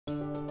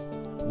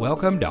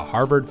Welcome to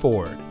Harvard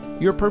Ford,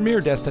 your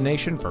premier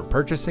destination for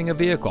purchasing a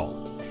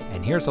vehicle.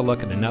 And here's a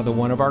look at another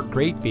one of our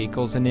great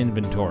vehicles in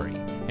inventory,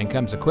 and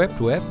comes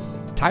equipped with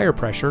tire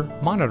pressure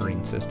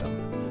monitoring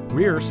system,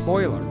 rear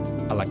spoiler,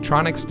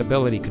 electronic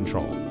stability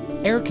control,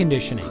 air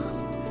conditioning,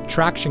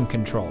 traction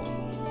control,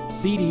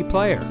 CD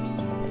player,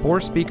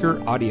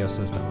 4-speaker audio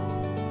system,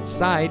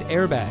 side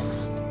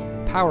airbags,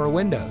 power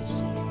windows,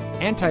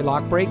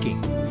 anti-lock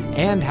braking,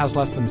 and has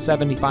less than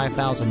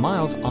 75,000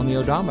 miles on the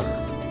odometer.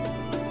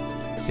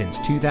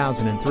 Since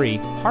 2003,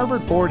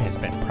 Harvard Ford has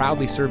been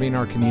proudly serving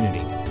our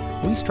community.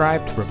 We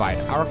strive to provide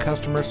our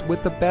customers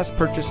with the best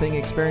purchasing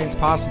experience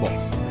possible.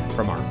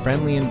 From our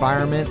friendly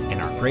environment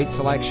and our great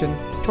selection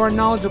to our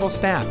knowledgeable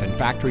staff and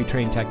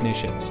factory-trained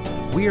technicians,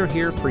 we are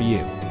here for you,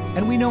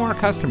 and we know our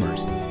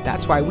customers.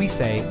 That's why we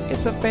say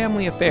it's a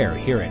family affair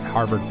here at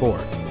Harvard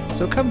Ford.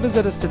 So come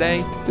visit us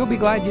today. You'll be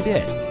glad you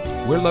did.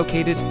 We're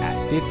located at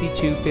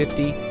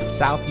 5250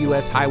 South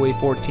US Highway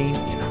 14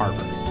 in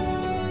Harvard.